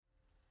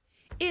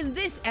In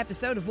this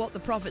episode of What the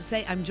Prophets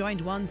Say, I'm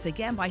joined once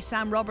again by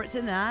Sam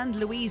Robertson and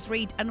Louise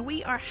Reed, and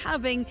we are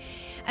having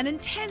an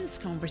intense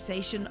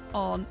conversation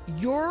on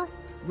your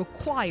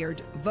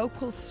required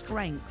vocal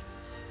strength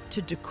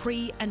to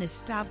decree and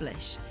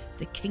establish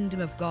the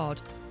kingdom of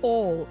God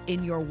all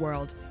in your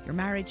world, your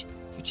marriage,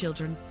 your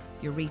children,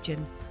 your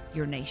region,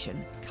 your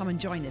nation. Come and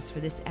join us for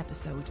this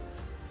episode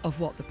of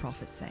What the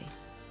Prophets Say.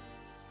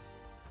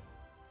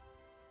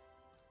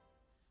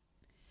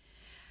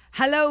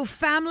 Hello,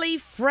 family,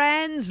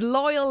 friends,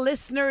 loyal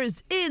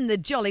listeners in the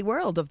jolly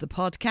world of the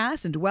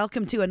podcast, and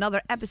welcome to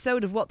another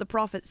episode of What the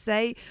Prophets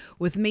Say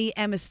with me,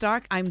 Emma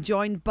Stark. I'm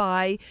joined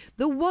by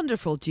the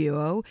wonderful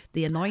duo,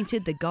 the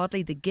anointed, the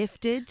godly, the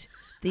gifted,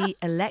 the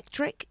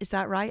electric. Is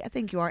that right? I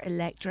think you are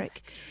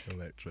electric.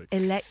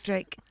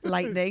 Electric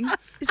lightning.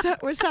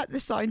 Was that the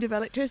sound of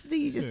electricity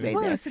you just made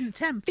well, there? it's an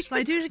attempt. Shall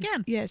I do it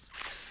again?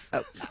 Yes.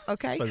 Oh,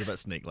 okay. Sounds a bit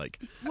snake-like.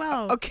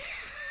 Well, Okay.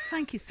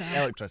 thank you, Sam.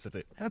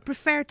 Electricity. I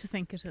prefer to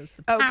think it is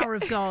the power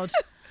of God.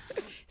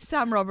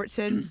 Sam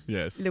Robertson.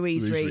 Yes.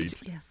 Louise Reed.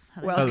 Yes.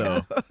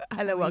 Welcome.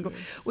 Hello, welcome.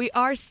 We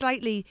are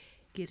slightly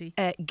Giddy.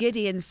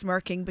 giddy and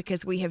smirking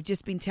because we have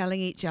just been telling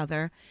each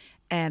other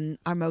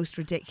our most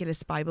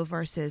ridiculous Bible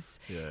verses.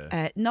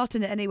 Yeah. Not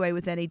in any way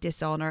with any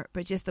dishonour,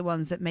 but just the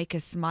ones that make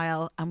us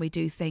smile, and we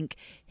do think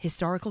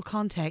historical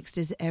context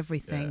is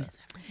everything.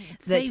 It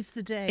That saves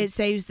the day. It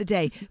saves the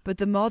day. But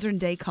the modern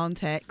day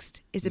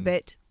context is a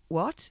bit,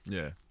 what?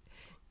 Yeah.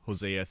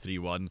 Hosea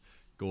 3:1.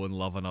 Go and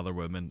love another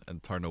woman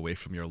and turn away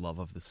from your love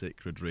of the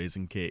sacred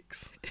raisin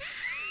cakes.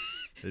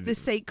 The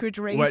sacred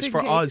raisin Which for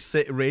cakes.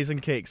 us,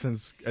 raisin cakes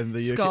in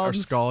the UK are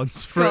Scones.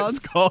 scones. Fruit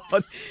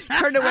scones.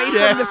 Turn away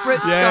from the fruit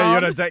Yeah,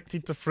 scone. you're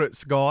addicted to fruit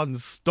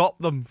scones. Stop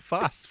them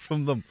fast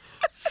from them.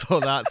 So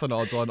that's an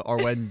odd one.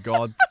 Or when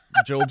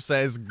Job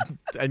says,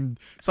 and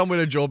somewhere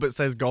in Job it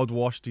says God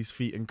washed his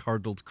feet in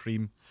curdled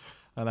cream.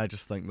 And I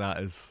just think that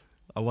is,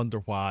 I wonder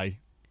why.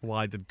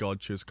 Why did God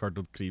choose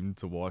curdled cream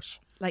to wash?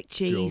 Like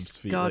cheese. Job's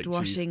feet, God like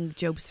washing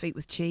Job's feet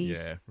with cheese.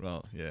 Yeah,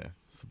 well, yeah.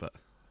 It's a bit,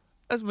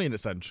 I mean,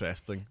 it's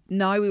interesting.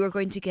 Now we were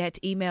going to get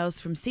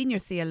emails from senior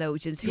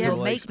theologians who Yes. will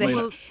Well, make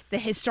explain the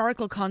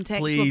historical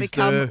context will Please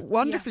become do.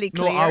 wonderfully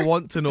No, clear. I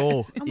want to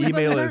know. And we will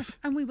Email learn- us.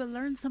 And we will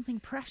learn something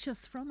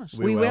precious from it.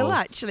 We will. will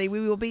actually. We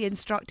will be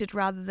instructed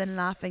rather than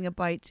laughing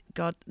about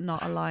God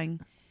not allowing.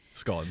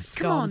 Scones.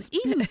 Come on,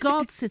 scones. even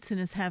God sits in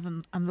his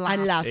heaven and laughs.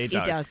 And laughs. He He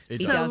does. does. He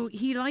He does. does. So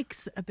he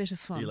likes a bit of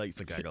fun. He likes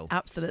a giggle.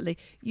 Absolutely.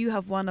 You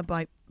have one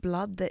about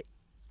blood that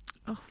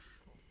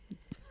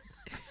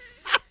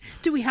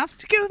Do we have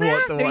to go there?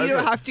 What the- you is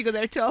don't it? have to go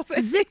there, Tom.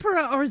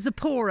 Zippora or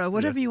Zipporah,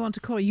 whatever you want to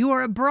call it. You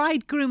are a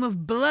bridegroom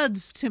of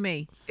bloods to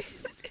me.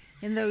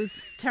 In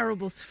those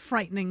terrible,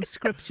 frightening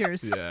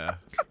scriptures Yeah.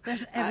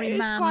 that every is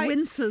man quite-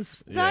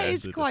 winces. That Yeah,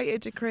 is quite a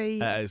decree.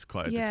 It is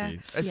quite a Yeah.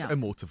 decree. It's Yeah.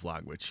 emotive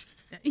language.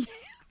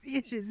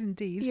 It is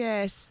indeed.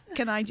 Yes.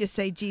 Can I just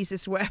say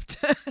Jesus wept?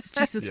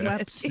 Jesus Yeah.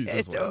 wept.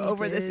 Jesus wept.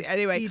 Over He this. did.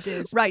 Anyway, He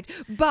did. right.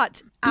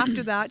 But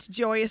after that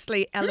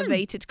joyously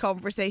elevated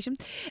conversation,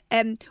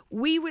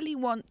 we really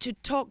want to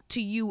talk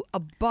to you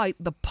about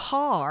the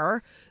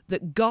power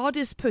that God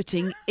is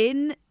putting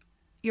in.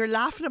 You're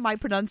laughing at my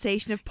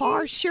pronunciation of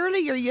power. Surely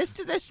you're used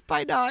to this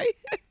by now.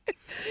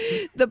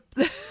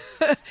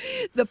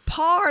 the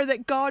power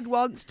that God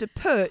wants to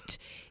put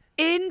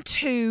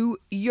into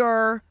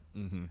your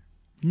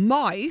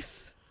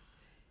mouth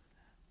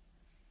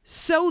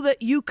so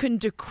that you can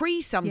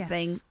decree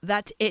something Yes.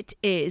 that it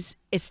is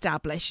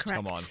established. Correct.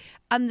 Come on.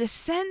 And the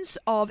sense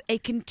of a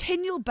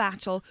continual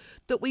battle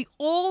that we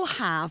all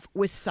have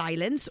with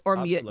silence or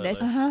Absolutely.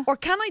 muteness, or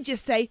can I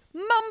just say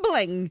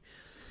mumbling,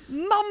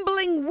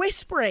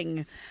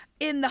 whispering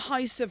in the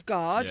house of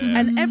God. Yeah.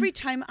 And every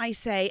time I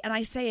say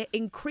it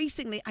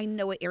increasingly, I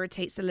know it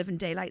irritates the living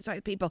daylights out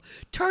of people,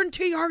 turn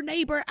to your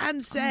neighbour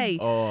and say.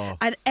 Oh.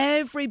 And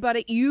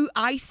everybody,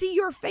 I see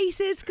your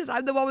faces because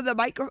I'm the one with the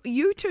microphone,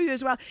 you two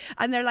as well.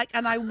 And they're like,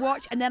 and I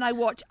watch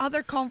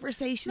other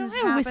conversations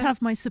I always happen.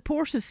 have my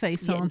supportive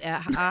face on.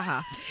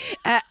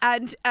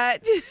 And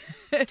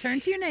Turn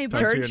to your neighbour.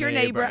 turn to your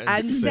neighbour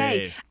and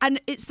say. say. And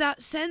it's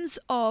that sense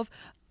of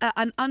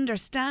an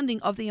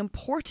understanding of the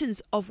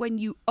importance of when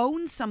you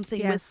own something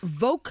Yes. with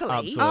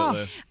vocally.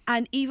 Absolutely.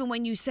 And even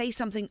when you say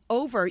something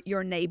over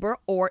your neighbour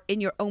or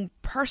in your own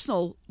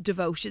personal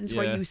devotions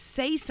where Yeah. you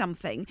say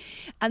something,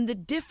 and the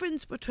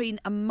difference between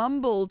a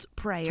mumbled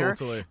prayer,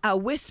 Totally. a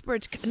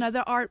whispered. Now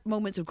there are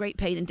moments of great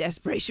pain and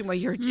desperation where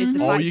you're in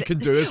the All fact you that can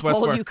do is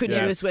whisper. All you can do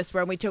Yes. is whisper,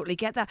 and we totally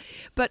get that.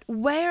 But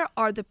where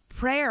are the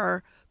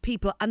prayer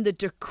people and the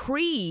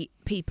decree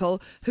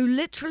people who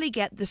literally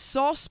get the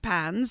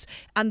saucepans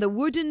and the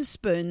wooden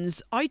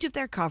spoons out of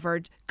their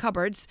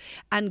cupboards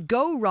and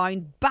go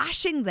round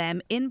bashing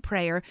them in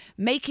prayer,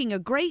 making a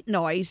great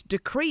noise,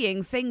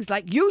 decreeing things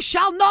like, you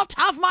shall not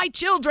have my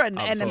children,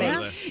 enemy.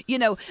 Absolutely. You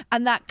know,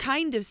 and that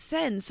kind of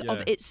sense of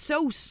Yeah. it's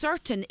so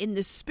certain in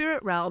the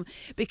spirit realm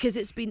because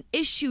it's been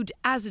issued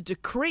as a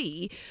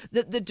decree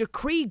that the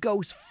decree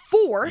goes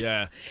forth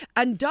Yeah.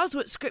 and does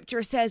what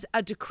scripture says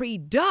a decree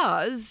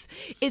does.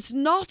 It's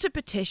not a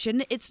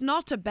petition. It's not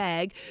not a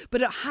beg,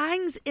 but it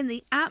hangs in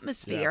the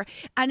atmosphere,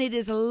 and it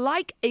is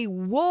like a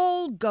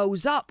wall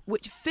goes up,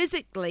 which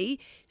physically,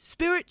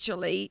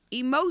 spiritually,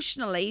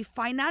 emotionally,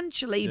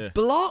 financially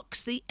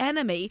blocks the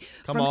enemy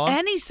from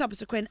any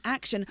subsequent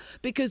action,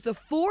 because the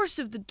force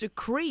of the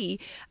decree,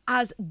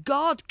 as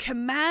God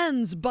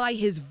commands by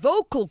his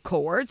vocal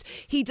cords,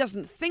 he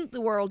doesn't think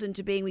the world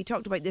into being. We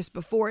talked about this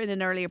before in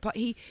an earlier part.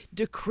 He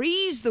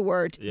decrees the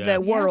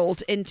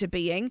world into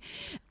being,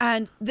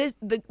 and this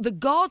the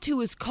God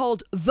who is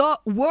called the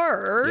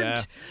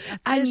Word,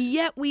 and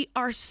yet we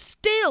are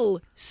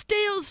still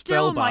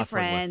my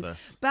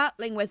friends,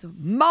 battling with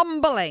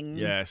mumbling.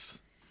 Yes.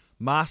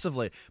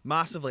 Massively.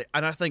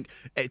 And I think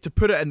to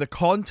put it in the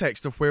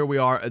context of where we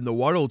are in the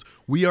world,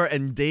 we are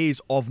in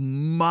days of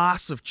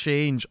massive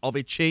change, of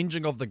a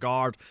changing of the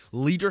guard.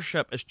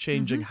 Leadership is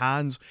changing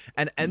hands.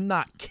 And in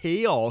that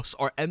chaos,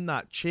 or in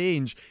that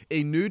change,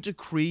 a new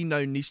decree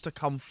now needs to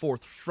come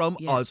forth from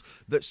us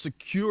that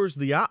secures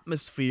the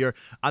atmosphere,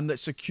 and that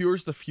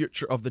secures the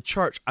future of the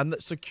church, and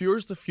that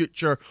secures the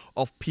future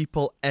of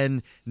people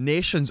in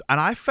nations.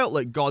 And I felt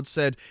like God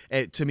said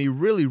to me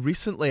really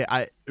recently,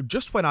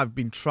 just when I've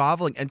been traveling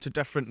into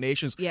different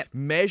nations,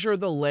 measure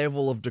the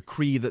level of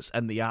decree that's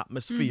in the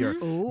atmosphere.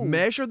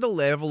 Measure the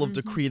level of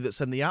decree that's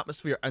in the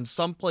atmosphere. And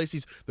some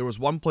places, there was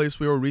one place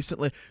we were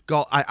recently,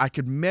 God, I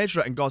could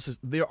measure it, and God says,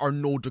 there are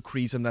no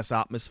decrees in this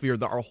atmosphere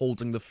that are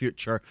holding the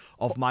future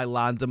of my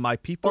land and my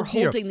people, or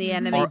holding the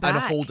enemy back.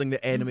 And holding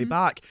the enemy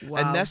back.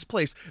 Wow. In this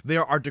place,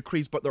 there are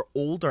decrees, but they're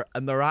older,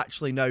 and they're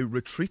actually now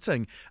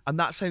retreating. And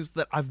that sense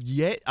that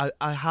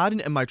I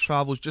hadn't in my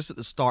travels just at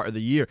the start of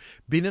the year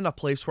been in a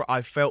place where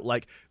I felt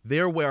like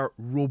there were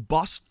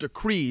robust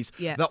decrees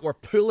that were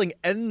pulling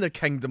in the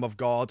kingdom of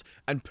God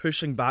and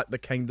pushing back the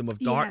kingdom of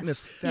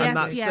darkness. And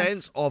that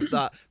sense of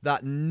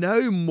that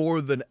now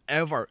more than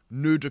ever,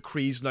 new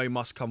decrees now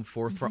must come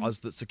forth for us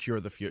that secure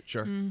the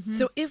future.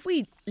 So if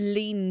we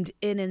leaned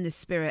in the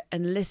Spirit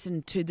and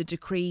listened to the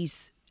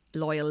decrees,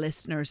 loyal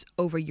listeners,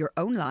 over your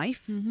own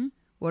life,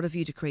 what have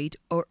you decreed?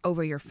 Or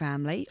over your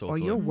family, or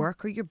your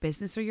work, or your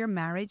business, or your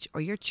marriage,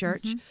 or your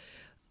church,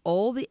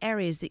 all the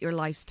areas that your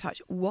life's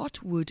touch,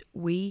 what would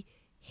we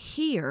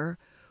hear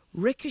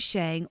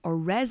ricocheting or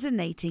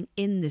resonating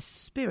in the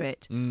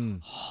Spirit,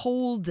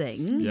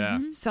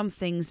 holding some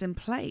things in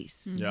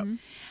place?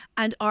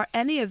 And are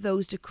any of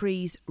those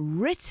decrees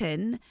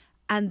written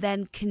and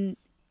then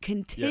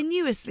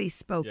continuously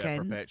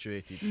spoken,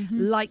 perpetuated,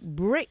 like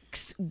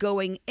bricks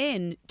going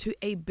into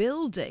a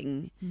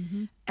building,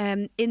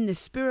 in the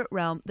spirit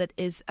realm, that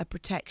is a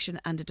protection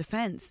and a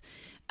defense?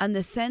 And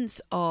the sense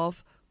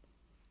of,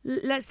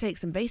 let's take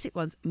some basic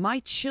ones. My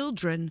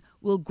children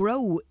will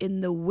grow in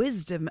the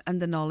wisdom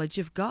and the knowledge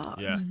of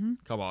God.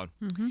 Come on.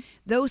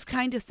 Those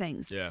kind of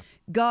things.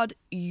 God,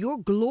 your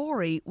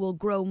glory will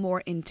grow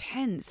more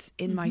intense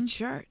in my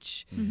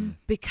church,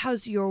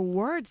 because your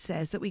word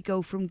says that we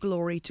go from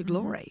glory to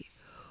glory.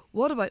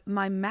 What about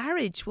my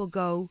marriage will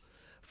go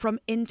from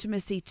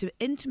intimacy to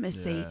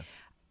intimacy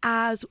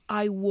as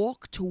I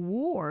walk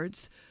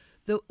towards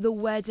the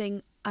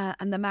wedding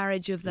and the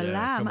marriage of the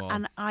Lamb,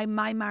 and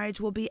my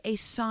marriage will be a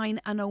sign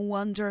and a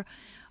wonder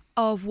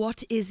of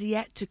what is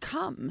yet to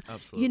come.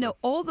 Absolutely. You know,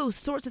 all those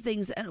sorts of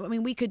things. And I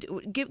mean, we could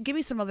give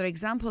me some other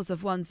examples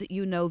of ones that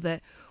you know.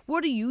 That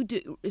what do you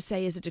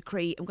say as a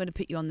decree? I'm going to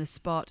put you on the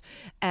spot.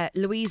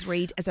 Louise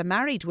Reed as a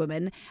married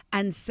woman,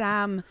 and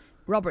Sam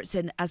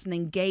Robertson as an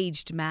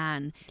engaged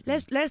man.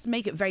 Let's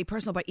make it very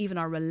personal about even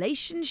our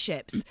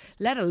relationships,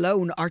 let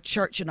alone our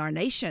church and our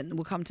nation.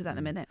 We'll come to that in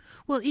a minute.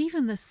 Well,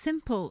 even the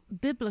simple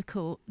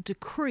biblical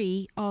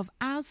decree of,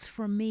 as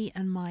for me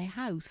and my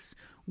house,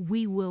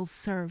 we will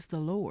serve the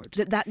Lord.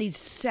 That needs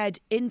said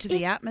into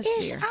the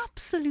atmosphere. It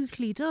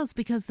absolutely does,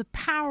 because the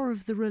power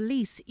of the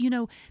release, you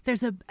know,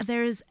 there's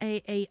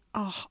a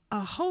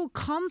whole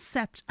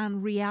concept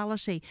and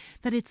reality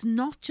that it's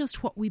not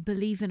just what we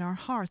believe in our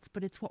hearts,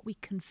 but it's what we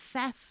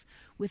confess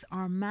with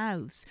our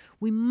mouths.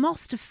 We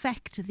must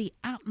affect the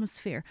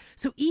atmosphere.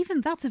 So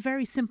even that's a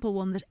very simple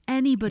one that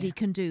anybody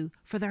can do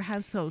for their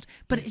household,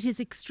 but it is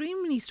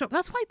extremely strong.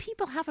 That's why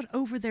people have it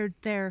over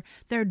their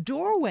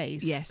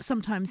doorways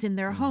sometimes in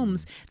their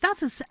homes.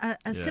 That's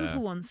a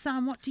simple one.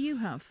 Sam, what do you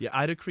have? Yeah,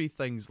 I decree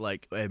things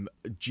like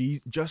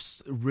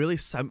just really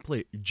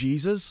simply,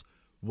 Jesus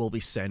will be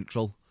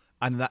central.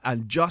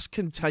 And just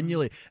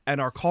continually in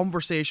our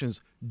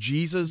conversations,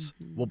 Jesus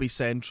will be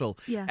central.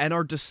 In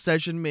our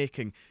decision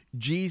making,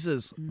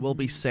 Jesus will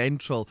be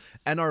central.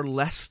 In our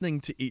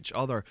listening to each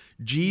other,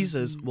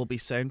 Jesus will be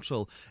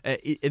central. And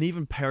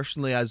even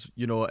personally, as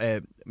you know,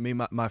 me,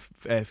 my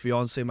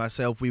fiance,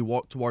 myself, we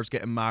walk towards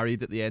getting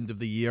married at the end of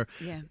the year.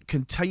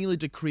 Continually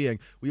decreeing,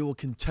 we will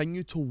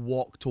continue to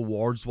walk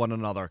towards one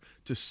another,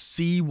 to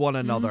see one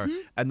another,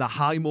 and the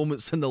high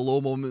moments and the low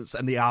moments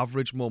and the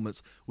average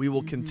moments. We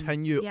will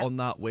continue on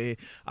that way.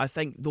 I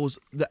think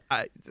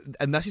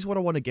and this is what I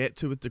want to get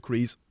to with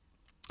decrees.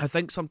 I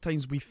think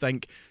sometimes we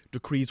think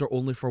decrees are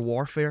only for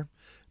warfare.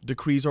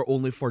 decrees are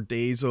only for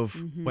days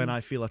of when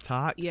I feel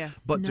attacked. Yeah.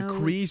 But No,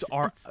 decrees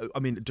are, it's- I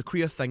mean,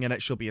 decree a thing and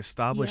it shall be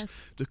established.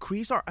 Yes.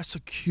 Decrees are a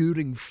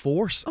securing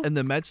force in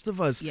the midst of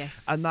us.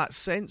 Yes. And that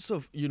sense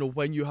of,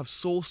 when you have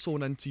soul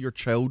sown into your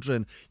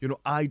children,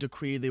 I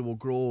decree they will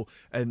grow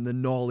in the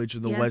knowledge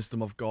and the Yes.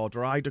 wisdom of God.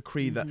 Or I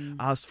decree that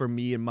as for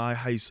me and my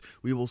house,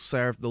 we will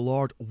serve the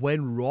Lord.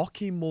 When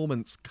rocky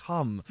moments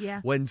come,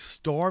 Yeah. when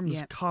storms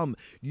Yeah. come,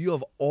 you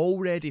have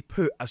already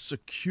put a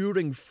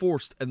securing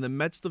force in the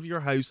midst of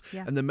your house,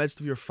 Yeah. in the midst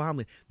of your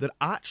family, that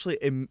actually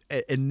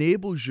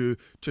enables you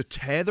to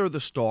tether the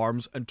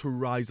storms and to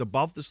rise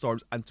above the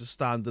storms and to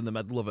stand in the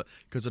middle of it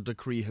because a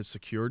decree has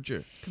secured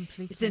you.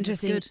 Completely. It's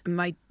interesting. Good.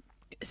 My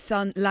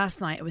son,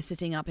 last night I was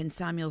sitting up in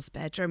Samuel's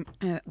bedroom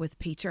with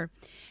Peter,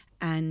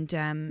 and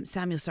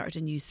Samuel started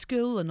a new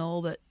school and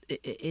all that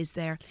is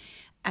there,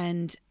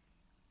 and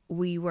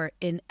we were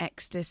in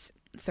Exodus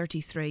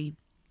 33.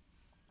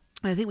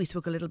 I think we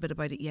spoke a little bit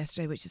about it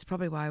yesterday, which is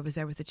probably why I was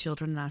there with the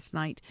children last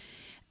night.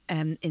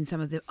 In some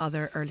of the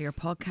other earlier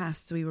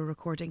podcasts we were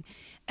recording,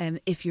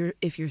 if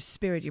your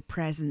spirit, your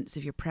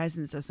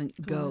presence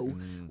doesn't go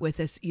with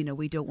us,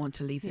 we don't want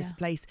to leave this Yeah.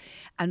 place.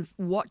 And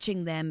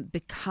watching them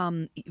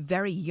become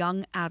very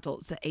young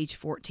adults at age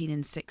 14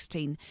 and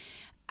 16,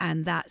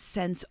 and that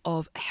sense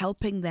of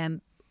helping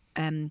them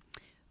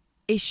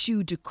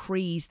issue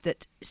decrees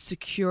that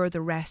secure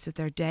the rest of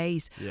their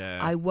days. Yeah.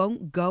 I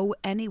won't go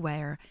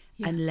anywhere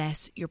Yeah.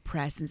 unless your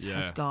presence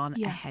has Yeah. gone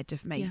Yeah. ahead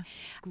of me. Yeah.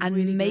 And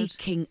Really good.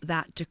 making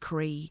that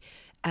decree.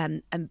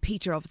 And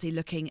Peter obviously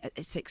looking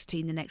at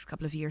 16, the next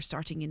couple of years,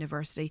 starting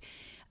university,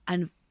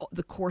 and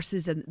the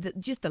courses and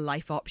just the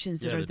life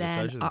options that Yeah, are the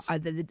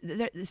then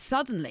decisions.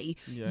 suddenly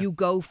Yeah. you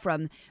go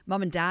from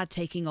mum and dad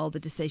taking all the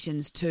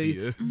decisions to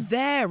you.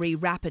 very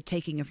rapid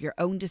taking of your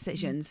own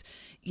decisions.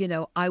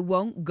 I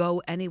won't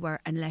go anywhere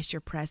unless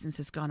your presence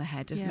has gone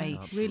ahead of Yeah, me.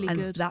 really And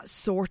good. that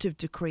sort of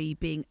decree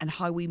being, and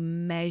how we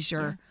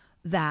measure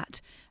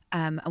that,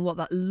 and what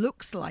that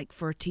looks like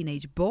for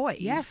teenage boys.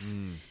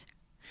 Yes.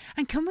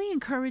 And can we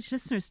encourage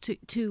listeners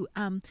to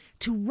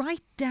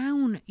write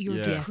down your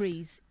Yes.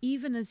 decrees,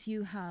 even as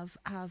you have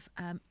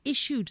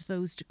issued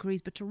those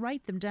decrees, but to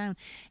write them down.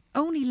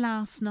 Only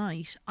last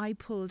night I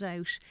pulled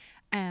out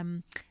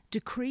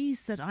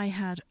decrees that I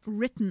had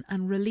written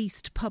and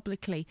released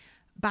publicly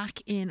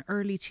back in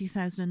early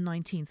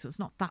 2019, so it's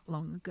not that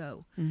long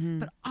ago.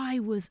 But I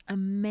was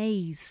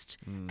amazed.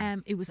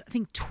 It was, I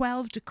think,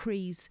 12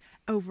 decrees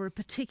over a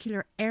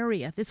particular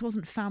area. This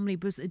wasn't family,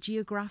 but it was a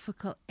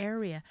geographical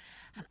area.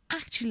 And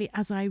actually,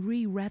 as I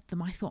reread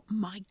them, I thought,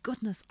 my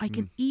goodness, I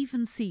can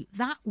even see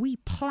that we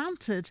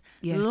planted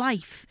Yes.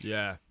 life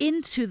Yeah.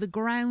 into the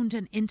ground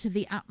and into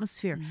the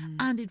atmosphere,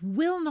 and it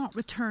will not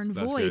return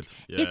That's void.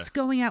 good. Yeah. It's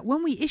going out.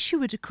 When we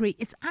issue a decree,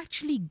 it's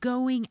actually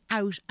going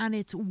out and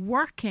it's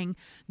working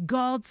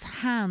God's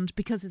hand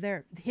because of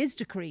his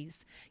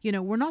decrees.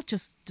 We're not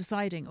just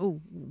deciding,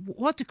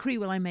 what decree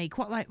will I make?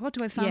 What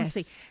do I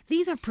fancy? Yes.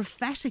 These are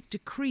prophetic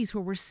decrees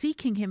where we're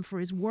seeking him for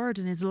his word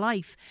and his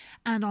life,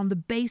 and on the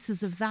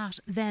basis of that,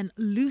 then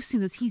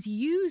loosing this. He's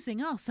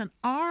using us and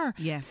our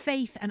Yeah.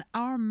 faith and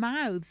our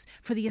mouths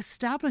for the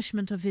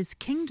establishment of his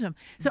kingdom.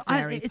 So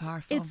Very it's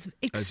powerful. It's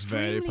It's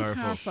very extremely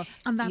powerful.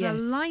 and that Yes.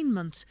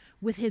 alignment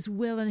with his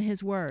will and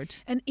his word.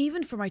 And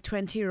even for my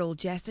 20-year-old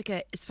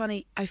Jessica, it's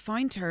funny, I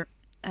find her,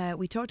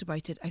 we talked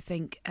about it, I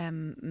think,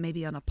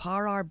 maybe on a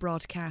Power Hour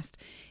broadcast.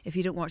 If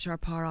you don't watch our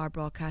Power Hour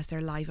broadcast,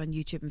 they're live on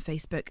YouTube and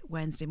Facebook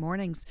Wednesday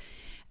mornings.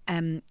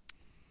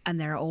 And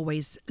they're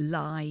always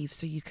live,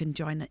 so you can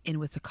join in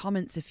with the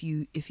comments if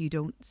you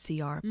don't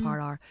see our Power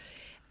Hour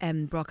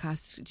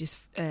broadcast. Just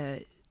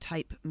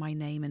type my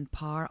name in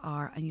Power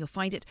Hour and you'll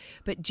find it.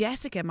 But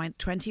Jessica, my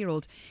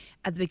 20-year-old,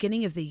 at the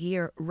beginning of the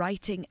year,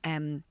 writing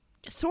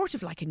sort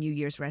of like a New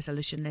Year's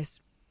resolution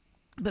list.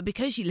 But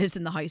because she lives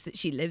in the house that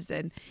she lives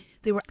in,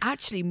 they were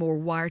actually more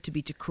wired to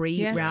be decree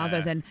Yes.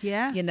 rather than,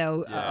 Yeah.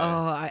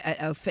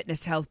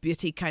 fitness, health,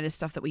 beauty kind of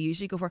stuff that we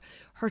usually go for.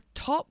 Her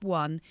top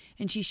one,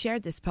 and she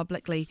shared this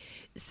publicly,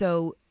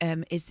 so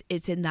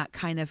it's in that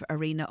kind of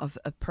arena of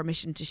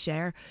permission to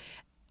share.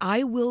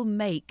 I will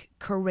make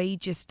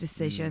courageous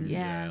decisions.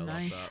 Yeah, I love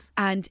nice.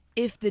 And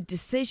if the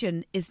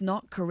decision is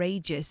not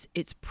courageous,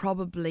 it's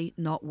probably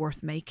not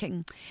worth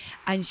making.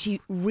 And she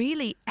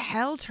really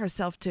held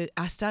herself to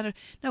a standard.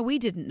 Now, we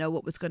didn't know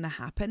what was going to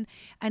happen.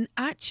 And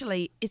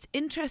actually, it's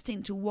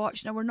interesting to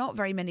watch. Now, we're not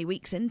very many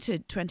weeks into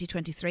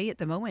 2023 at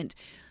the moment.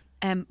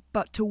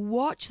 But to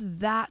watch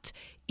that,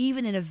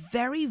 even in a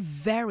very,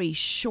 very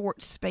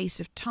short space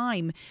of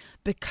time,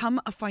 become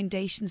a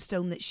foundation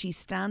stone that she's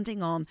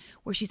standing on,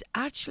 where she's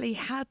actually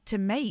had to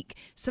make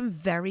some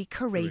very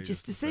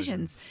courageous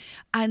decisions.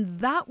 And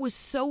that was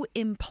so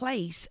in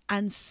place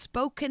and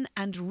spoken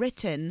and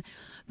written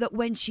that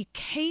when she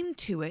came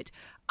to it,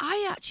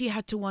 I actually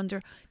had to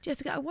wonder,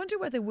 Jessica, I wonder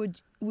whether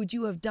would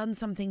you have done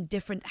something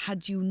different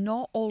had you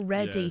not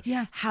already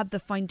Yeah. had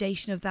the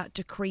foundation of that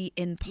decree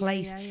in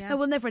place. yeah. Now,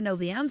 we'll never know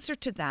the answer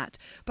to that,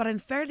 but I'm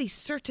fairly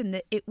certain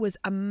that it was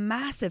a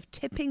massive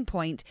tipping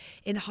point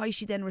in how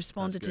she then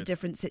responded to good.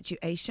 different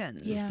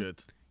situations. Yeah.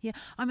 Good. Yeah,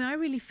 I mean, I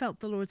really felt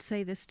the Lord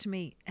say this to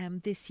me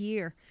this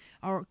year,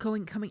 or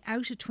coming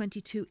out of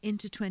 22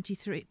 into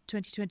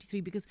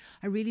 2023, because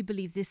I really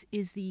believe this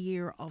is the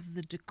year of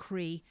the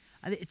decree.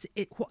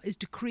 What is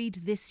decreed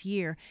this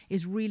year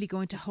is really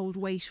going to hold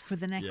weight for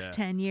the next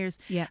 10 years.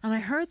 Yeah. And I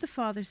heard the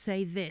Father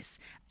say this: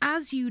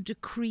 as you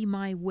decree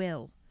my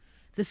will,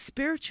 the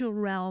spiritual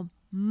realm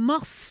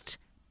must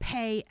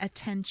pay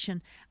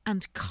attention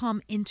and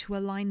come into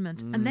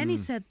alignment. And then he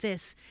said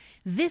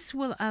this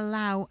will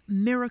allow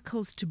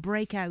miracles to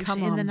break out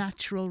in the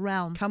natural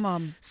realm. Come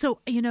on. So,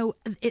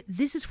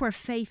 this is where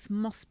faith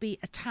must be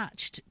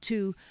attached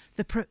to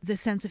the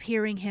sense of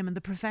hearing him and the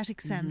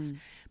prophetic sense.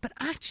 But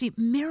actually,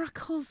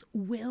 miracles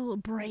will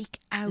break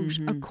out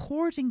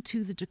according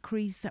to the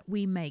decrees that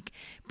we make,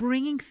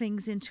 bringing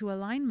things into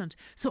alignment.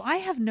 So I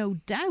have no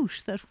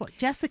doubt that what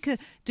Jessica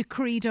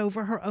decreed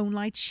over her own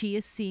life, she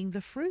is seeing the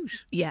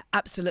fruit. Yeah,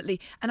 absolutely.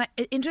 And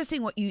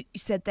interesting what you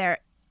said there.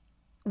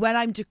 When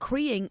I'm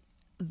decreeing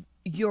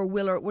your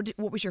will, or what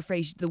was your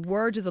phrase? The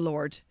word of the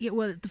Lord. Yeah,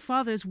 well, the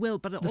Father's will,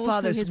 but The also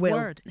Father's his will.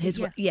 word. His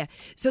will. Yeah.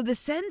 So the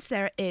sense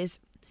there is,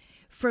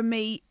 for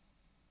me,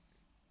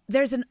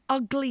 there's an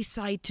ugly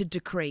side to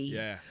decree,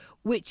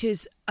 which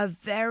is a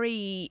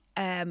very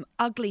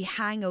ugly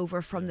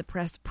hangover from the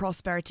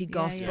prosperity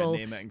gospel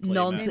Name it and claim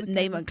nonsense. it.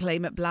 Name it and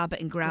claim it, blab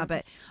it and grab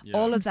it. Yeah.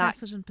 All of that.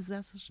 Confess it and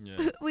possess it.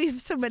 Yeah. We have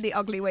so many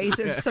ugly ways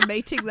of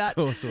summating that.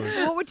 Totally.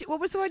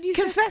 What was the word you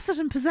said? Confess it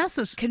and possess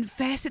it.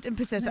 Confess it and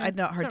possess it. I'd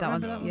not heard that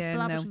one. Remember Yeah,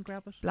 Blab no. it and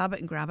grab it. Blab it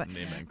and grab it. Name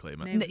it and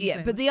claim it. Name it.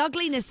 Yeah, but the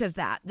ugliness of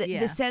that,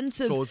 the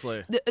sense of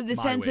Totally. the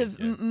My sense way, of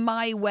yeah.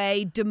 my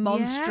way,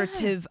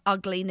 demonstrative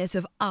ugliness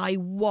of I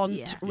want,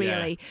 Yes.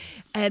 really.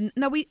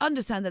 Now we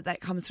understand that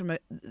comes from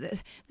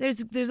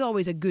there's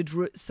always a good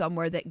root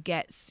somewhere that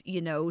gets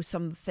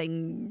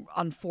something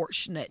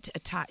unfortunate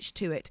attached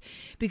to it,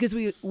 because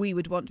we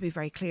would want to be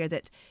very clear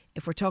that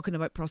if we're talking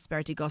about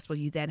prosperity gospel,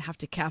 you then have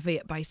to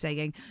caveat by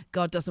saying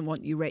God doesn't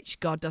want you rich,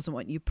 God doesn't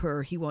want you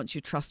poor, he wants you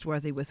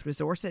trustworthy with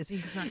resources.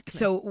 Exactly.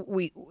 So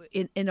we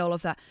in all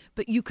of that,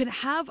 but you can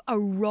have a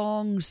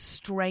wrong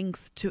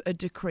strength to a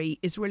decree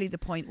is really the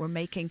point we're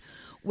making,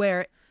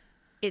 where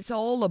it's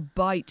all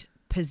about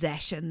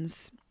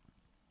possessions.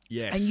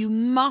 Yes. And you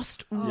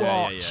must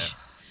watch. Yeah.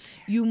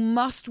 You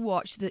must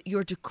watch that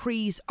your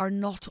decrees are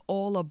not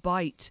all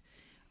about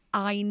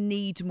I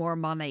need more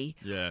money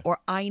or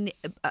I need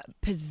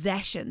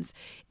possessions.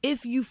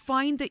 If you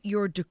find that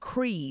your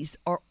decrees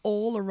are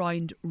all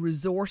around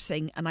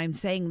resourcing, and I'm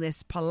saying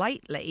this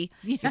politely,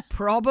 you're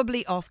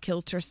probably off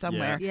kilter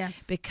somewhere,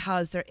 Yes.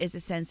 because there is a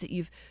sense that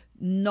you've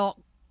not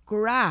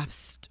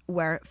grasped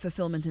where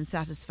fulfillment and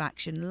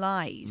satisfaction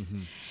lies.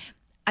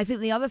 I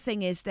think the other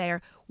thing is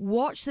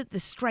watch that the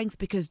strength,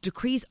 because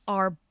decrees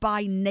are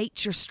by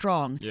nature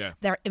strong. Yeah.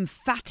 They're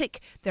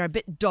emphatic, they're a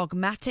bit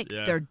dogmatic,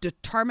 they're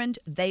determined,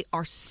 they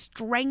are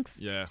strength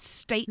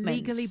statements.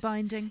 Legally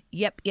binding.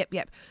 Yep.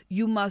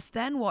 You must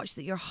then watch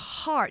that your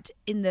heart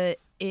in the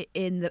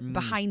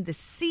behind the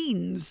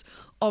scenes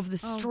of the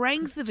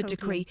strength of a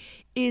decree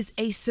is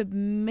a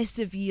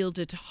submissive,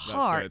 yielded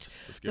heart.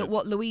 That's good. That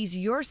what, Louise,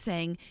 you're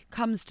saying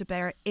comes to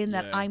bear in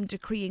that I'm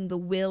decreeing the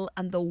will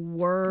and the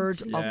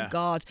word of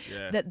God.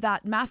 Yeah.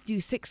 That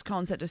Matthew 6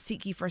 concept of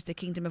seek ye first the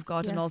kingdom of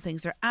God and all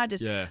things are added.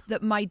 Yeah.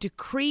 That my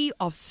decree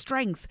of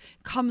strength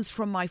comes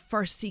from my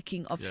first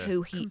seeking of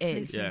who he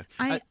is. Yeah.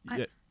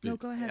 No,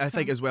 go ahead. I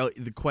think Sam. as well,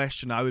 the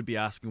question I would be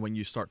asking when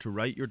you start to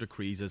write your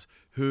decrees is,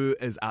 who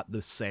is at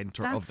the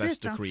centre of That's this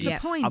it, that's decree? the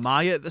point. Am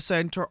I at the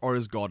centre, or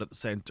is God at the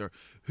centre?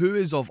 Who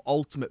is of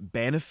ultimate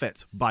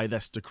benefit by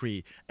this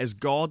decree? Is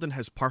God and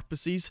his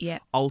purposes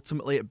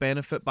ultimately at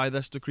benefit by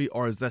this decree,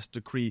 or is this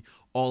decree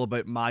all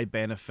about my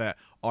benefit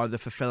or the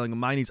fulfilling of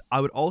my needs? I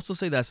would also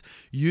say this: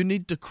 you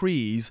need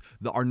decrees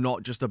that are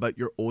not just about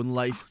your own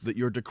life that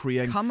you're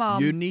decreeing. Come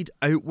on. You need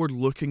outward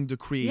looking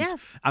decrees.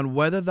 Yes. And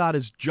whether that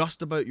is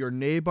just about your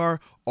neighbour,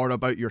 or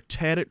about your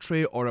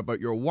territory, or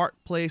about your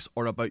workplace,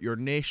 or about your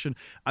nation,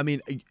 I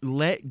mean,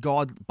 let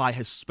God by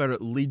his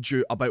Spirit lead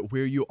you about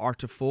where you are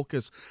to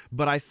focus.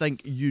 But I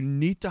think you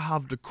need to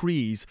have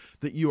decrees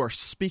that you are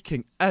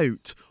speaking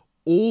out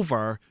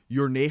over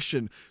your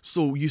nation.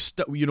 So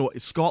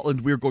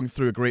Scotland, we're going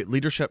through a great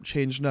leadership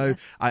change now.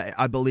 Yes.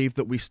 I believe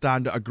that we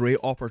stand at a great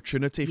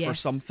opportunity for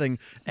something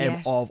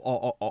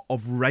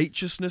of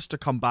righteousness to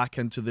come back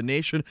into the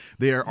nation.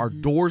 There are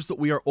doors that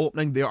we are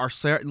opening. There are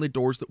certainly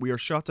doors that we are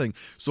shutting.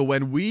 So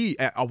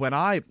when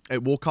I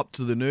woke up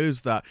to the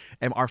news that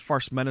our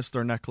First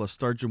Minister Nicola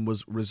Sturgeon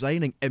was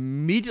resigning,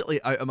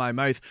 immediately out of my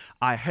mouth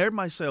I heard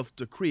myself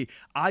decree.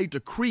 I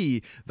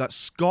decree that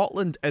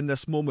Scotland in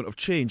this moment of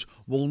change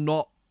will not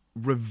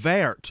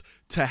revert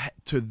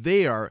to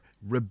their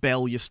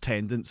rebellious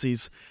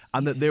tendencies,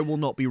 and that there will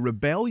not be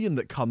rebellion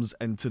that comes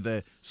into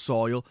the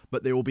soil,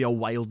 but there will be a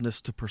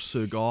wildness to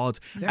pursue God.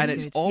 Very and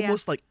it's good.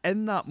 almost like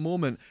in that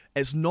moment,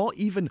 it's not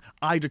even,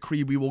 I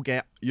decree we will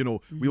get,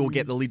 we will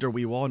get the leader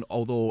we want,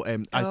 although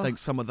I think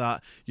some of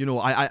that,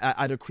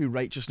 I decree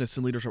righteousness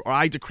in leadership, or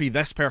I decree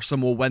this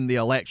person will win the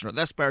election, or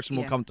this person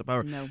will come to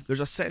power. No. There's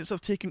a sense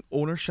of taking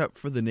ownership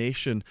for the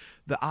nation,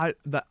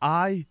 that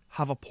I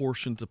have a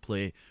portion to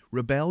play.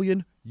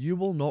 Rebellion, you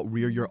will not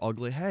rear your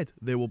ugly head.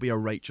 There will be a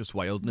righteous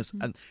wildness,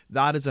 and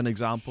that is an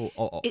example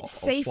of It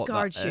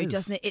safeguards what that you, is.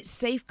 doesn't it? It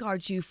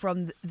safeguards you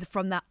from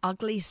that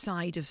ugly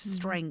side of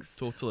strength,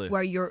 Totally.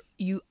 where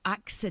you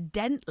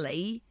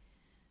accidentally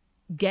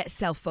get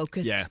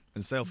self-focused. Yeah,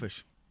 and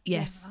selfish.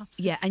 Yes. Yeah,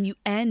 absolutely. Yeah, and you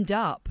end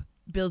up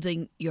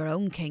building your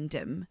own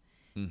kingdom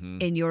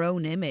in your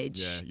own image.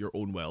 Yeah, your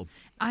own will.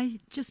 I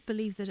just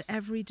believe that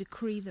every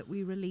decree that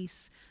we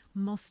release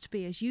must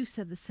be, as you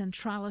said, the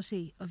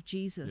centrality of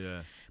Jesus.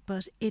 Yeah.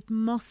 But it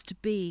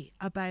must be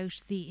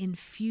about the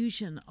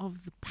infusion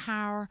of the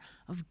power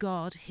of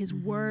God, His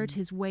word,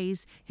 His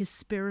ways, His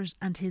spirit,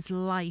 and His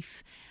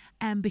life.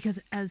 Because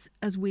as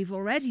we've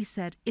already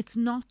said, it's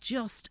not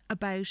just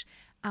about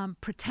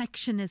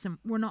protectionism.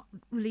 We're not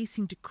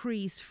releasing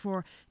decrees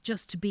for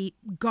just to be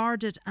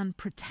guarded and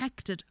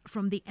protected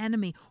from the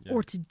enemy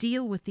or to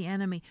deal with the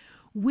enemy.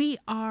 We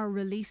are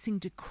releasing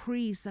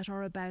decrees that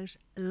are about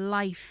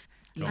life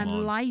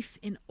and life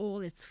in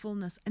all its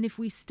fullness. And if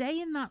we stay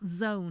in that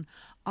zone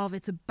of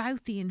it's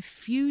about the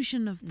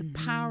infusion of the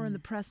power and the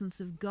presence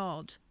of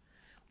God,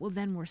 well,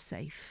 then we're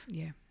safe.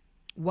 Yeah.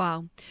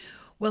 Wow.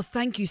 Well,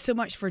 thank you so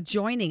much for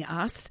joining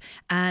us.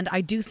 And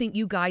I do think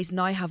you guys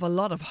now have a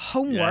lot of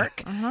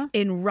homework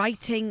in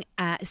writing,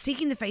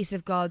 seeking the face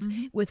of God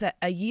with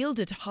a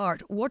yielded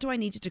heart. What do I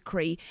need to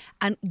decree?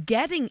 And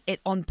getting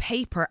it on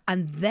paper,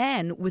 and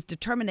then with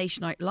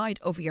determination out loud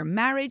over your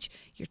marriage,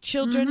 your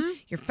children,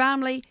 your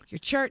family, your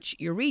church,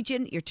 your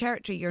region, your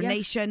territory, your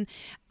nation,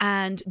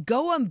 and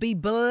go and be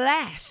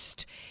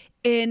blessed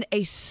in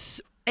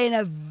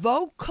a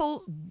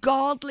vocal,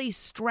 godly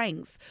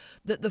strength,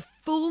 that the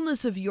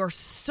fullness of your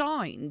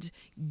sound,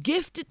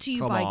 gifted to you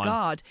Come by on.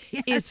 God,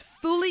 is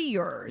fully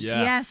yours.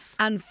 Yeah. Yes.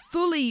 And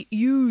fully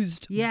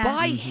used Yes.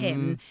 by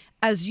Him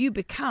as you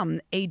become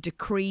a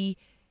decree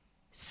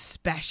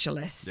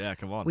specialist. Yeah,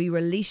 come on. We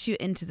release you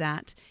into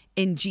that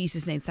in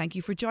Jesus' name. Thank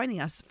you for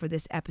joining us for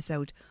this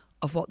episode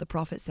of What the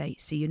Prophets Say.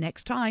 See you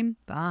next time.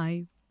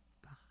 Bye.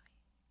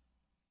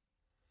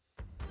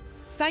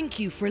 Thank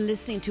you for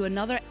listening to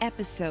another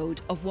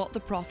episode of What the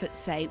Prophets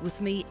Say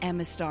with me,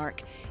 Emma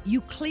Stark. You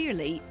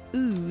clearly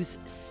ooze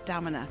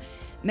stamina.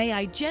 May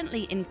I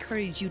gently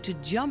encourage you to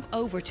jump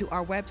over to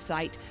our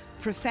website,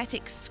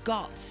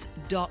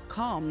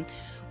 propheticscots.com,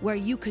 where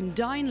you can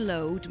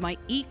download my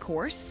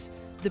e-course,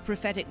 The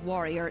Prophetic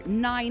Warrior,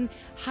 9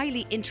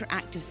 highly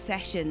interactive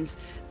sessions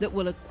that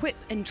will equip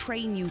and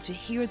train you to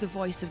hear the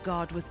voice of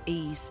God with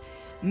ease.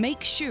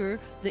 Make sure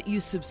that you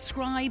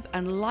subscribe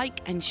and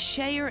like and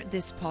share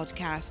this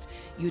podcast.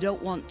 You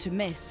don't want to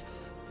miss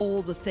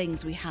all the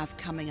things we have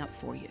coming up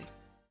for you.